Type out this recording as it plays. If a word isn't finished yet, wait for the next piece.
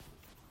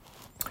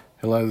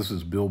Hello, this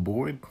is Bill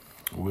Boyd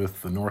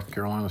with the North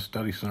Carolina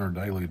Study Center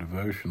Daily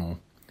Devotional.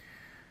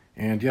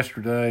 And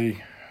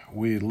yesterday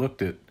we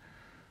looked at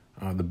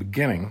the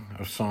beginning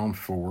of Psalm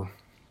 4.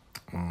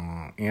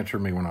 Answer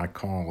me when I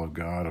call, O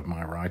God of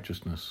my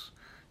righteousness.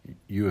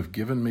 You have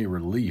given me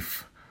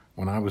relief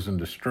when I was in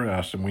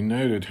distress. And we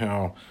noted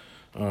how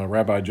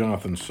Rabbi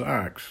Jonathan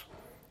Sachs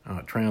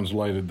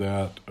translated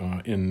that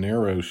in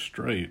narrow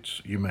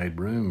straits, you made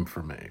room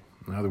for me.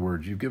 In other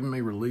words, you've given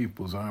me relief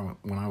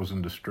when I was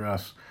in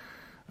distress.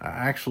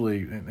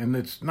 Actually, and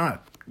it's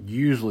not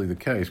usually the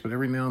case, but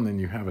every now and then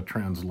you have a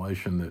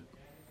translation that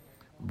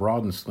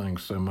broadens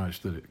things so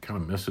much that it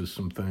kind of misses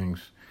some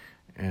things.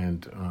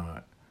 And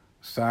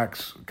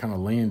Sachs kind of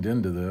leaned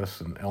into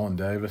this, and Ellen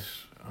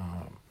Davis,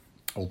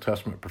 Old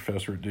Testament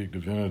professor at Duke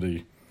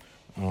Divinity,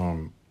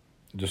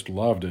 just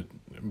loved it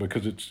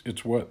because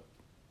it's what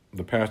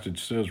the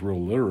passage says real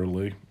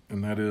literally,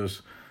 and that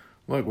is,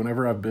 look,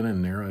 whenever I've been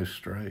in narrow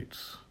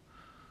straits,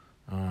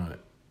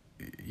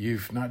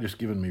 you've not just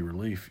given me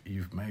relief,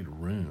 you've made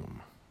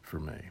room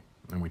for me.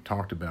 And we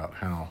talked about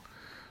how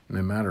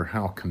no matter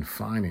how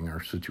confining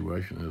our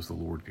situation is, the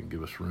Lord can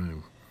give us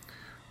room.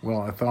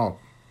 Well, I thought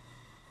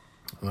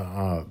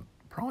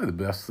probably the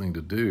best thing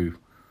to do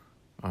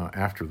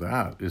after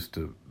that is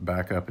to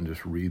back up and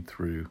just read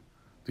through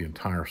the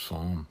entire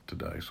psalm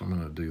today. So I'm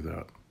going to do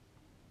that.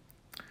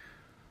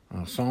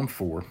 Psalm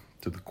 4,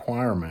 to the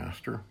choir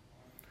master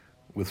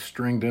with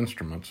stringed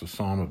instruments, a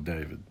psalm of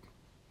David.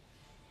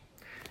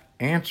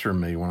 Answer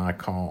me when I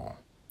call,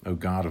 O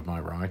God of my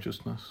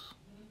righteousness.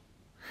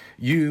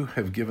 You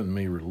have given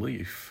me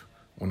relief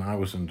when I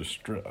was in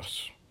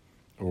distress,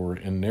 or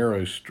in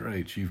narrow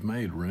straits, you've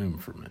made room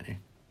for me.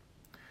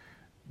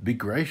 Be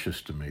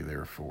gracious to me,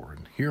 therefore,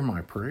 and hear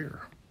my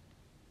prayer.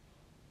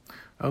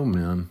 O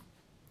men,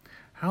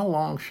 how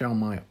long shall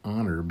my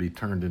honor be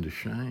turned into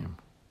shame?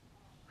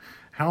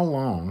 How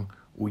long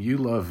will you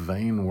love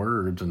vain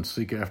words and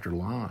seek after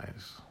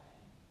lies?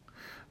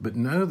 But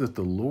know that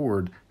the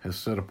Lord has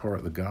set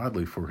apart the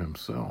godly for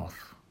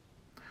himself.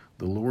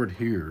 The Lord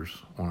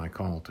hears when I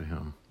call to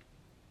him.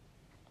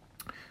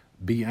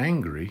 Be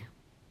angry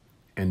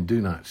and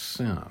do not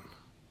sin.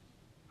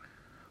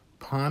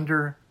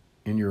 Ponder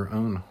in your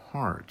own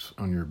hearts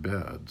on your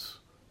beds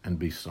and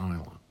be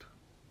silent.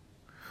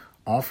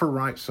 Offer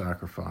right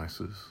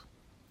sacrifices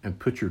and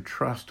put your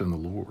trust in the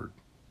Lord.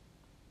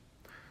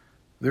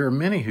 There are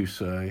many who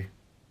say,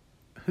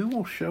 who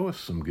will show us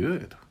some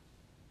good?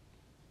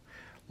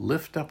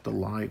 Lift up the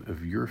light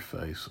of your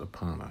face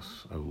upon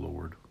us, O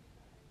Lord.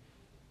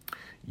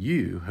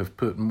 You have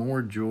put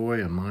more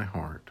joy in my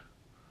heart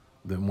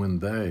than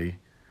they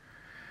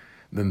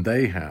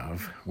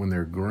have when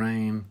their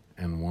grain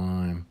and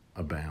wine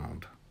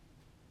abound.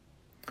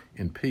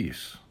 In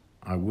peace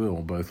I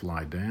will both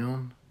lie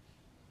down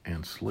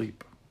and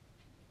sleep.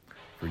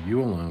 For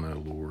you alone, O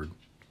Lord,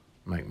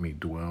 make me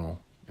dwell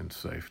in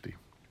safety.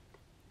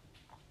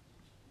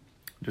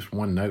 Just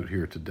one note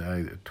here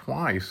today that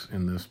twice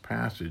in this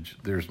passage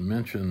there's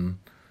mention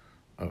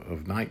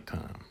of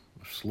nighttime,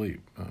 of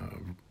sleep.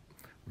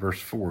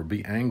 Verse 4,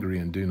 be angry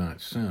and do not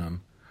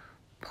sin.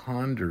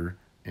 Ponder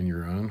in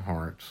your own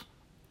hearts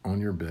on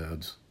your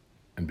beds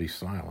and be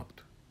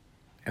silent.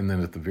 And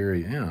then at the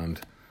very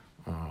end,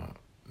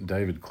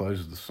 David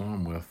closes the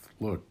psalm with,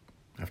 look,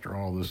 after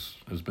all this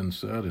has been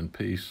said, in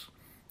peace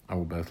I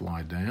will both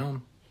lie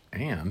down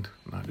and,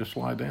 not just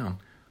lie down,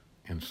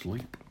 and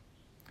sleep.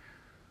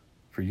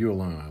 For you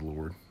alone, O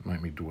Lord,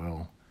 make me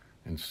dwell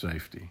in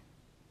safety.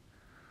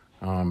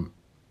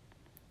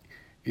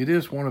 It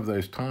is one of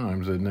those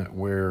times, isn't it,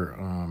 where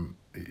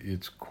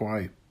it's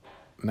quite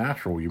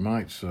natural, you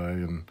might say,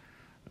 and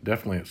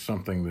definitely it's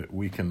something that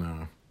we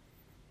can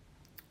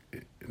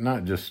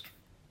not just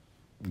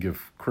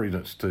give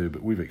credence to,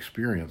 but we've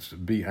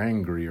experienced. Be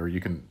angry, or you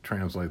can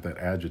translate that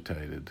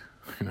agitated,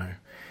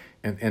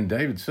 And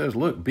David says,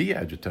 look, be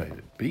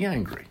agitated, be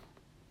angry,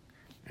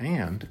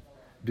 and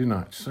do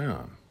not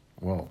sin.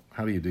 Well,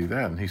 how do you do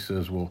that? And he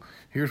says, well,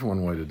 here's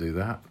one way to do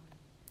that.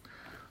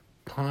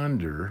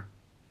 Ponder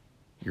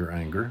your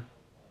anger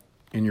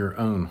in your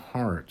own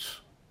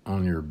hearts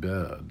on your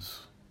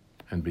beds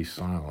and be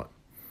silent,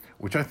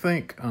 which I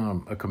think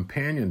a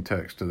companion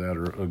text to that,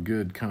 or a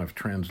good kind of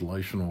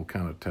translational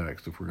kind of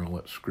text, if we're going to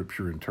let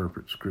Scripture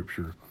interpret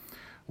Scripture,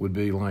 would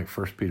be like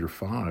 1 Peter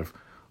 5,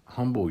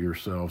 humble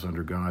yourselves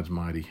under God's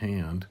mighty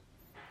hand,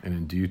 and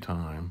in due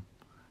time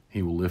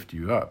he will lift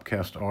you up.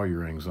 Cast all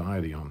your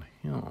anxiety on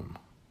him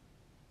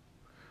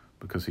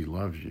because he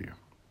loves you.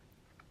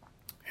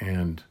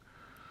 And,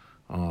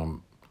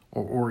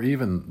 or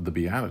even the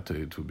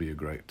Beatitudes would be a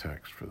great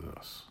text for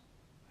this,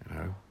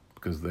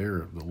 because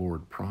there the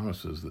Lord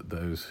promises that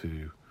those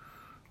who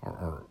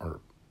are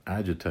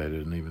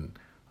agitated, and even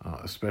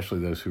especially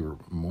those who are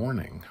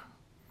mourning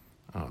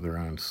their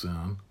own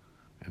sin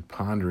and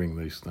pondering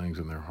these things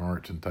in their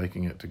hearts and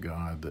taking it to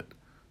God, that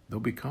they'll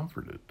be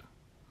comforted.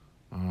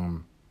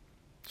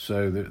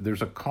 So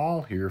there's a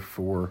call here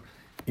for,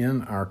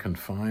 in our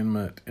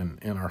confinement and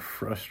in our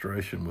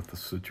frustration with the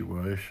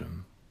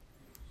situation,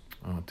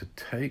 to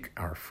take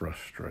our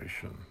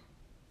frustration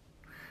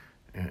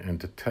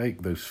and to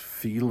take those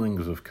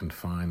feelings of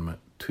confinement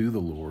to the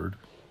Lord,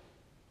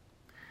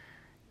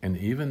 and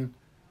even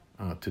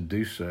to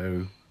do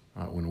so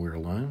when we're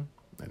alone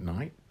at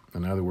night.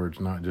 In other words,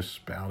 not just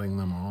spouting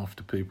them off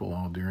to people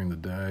all during the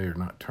day, or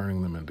not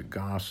turning them into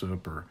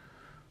gossip, or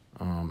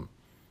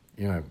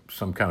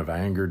some kind of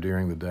anger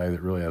during the day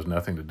that really has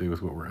nothing to do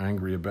with what we're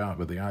angry about.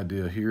 But the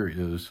idea here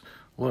is,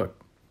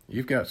 look,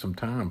 you've got some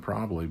time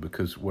probably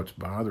because what's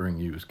bothering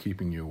you is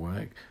keeping you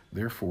awake.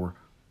 Therefore,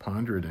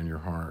 ponder it in your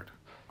heart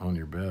on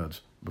your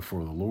beds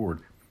before the Lord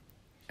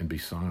and be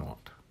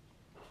silent.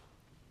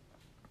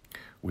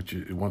 Which,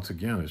 once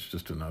again, is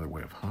just another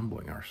way of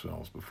humbling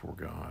ourselves before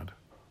God.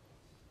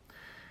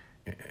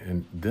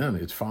 And then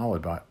it's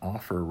followed by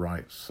offer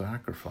right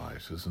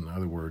sacrifices. In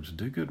other words,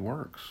 do good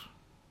works.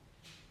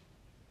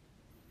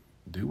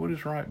 Do what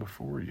is right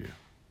before you.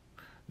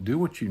 Do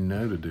what you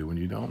know to do. When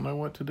you don't know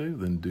what to do,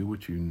 then do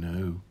what you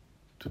know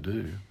to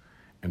do.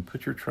 And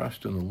put your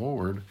trust in the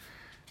Lord.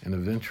 And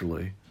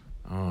eventually,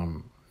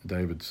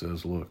 David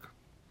says, look,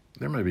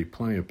 there may be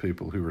plenty of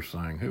people who are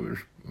saying, who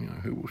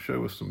will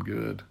show us some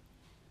good?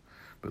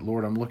 But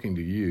Lord, I'm looking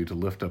to you to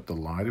lift up the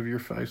light of your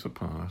face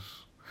upon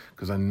us,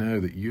 because I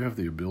know that you have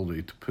the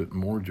ability to put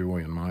more joy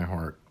in my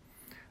heart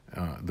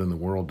than the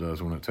world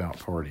does when it's out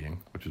partying,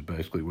 which is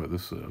basically what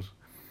this says.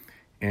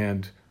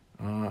 And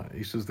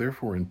he says,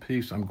 therefore, in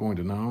peace, I'm going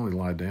to not only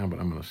lie down, but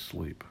I'm going to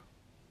sleep,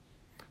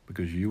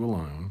 because you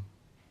alone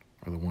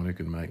are the one who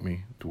can make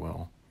me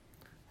dwell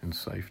in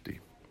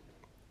safety.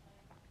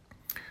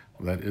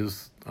 That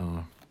is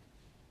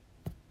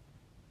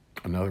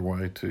another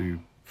way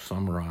to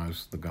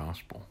summarize the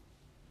gospel.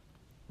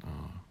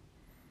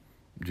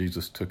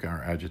 Jesus took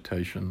our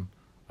agitation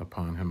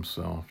upon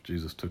himself.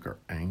 Jesus took our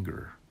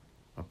anger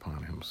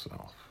upon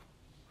himself.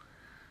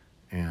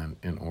 And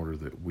in order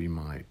that we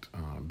might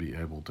be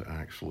able to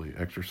actually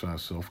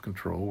exercise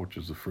self-control, which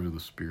is the fruit of the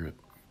Spirit,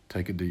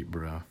 take a deep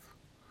breath,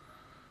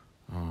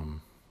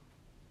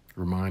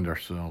 remind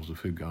ourselves of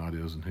who God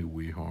is and who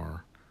we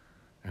are,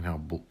 and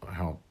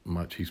how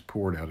much he's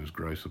poured out his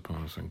grace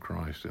upon us in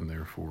Christ. And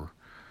therefore,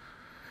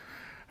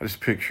 I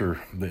just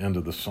picture the end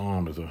of the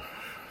psalm as a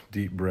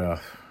deep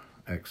breath,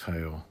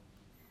 exhale.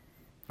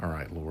 All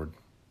right, Lord,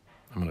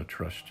 I'm going to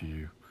trust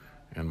you.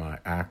 And my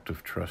act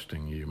of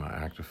trusting you, my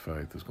act of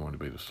faith, is going to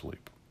be to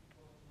sleep.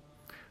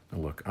 Now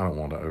look, I don't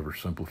want to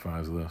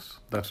oversimplify this.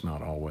 That's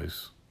not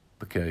always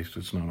the case.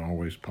 It's not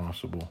always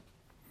possible.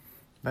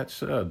 That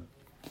said,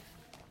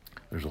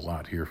 there's a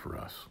lot here for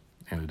us,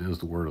 and it is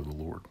the word of the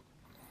Lord.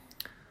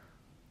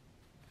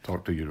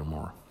 Talk to you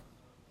tomorrow.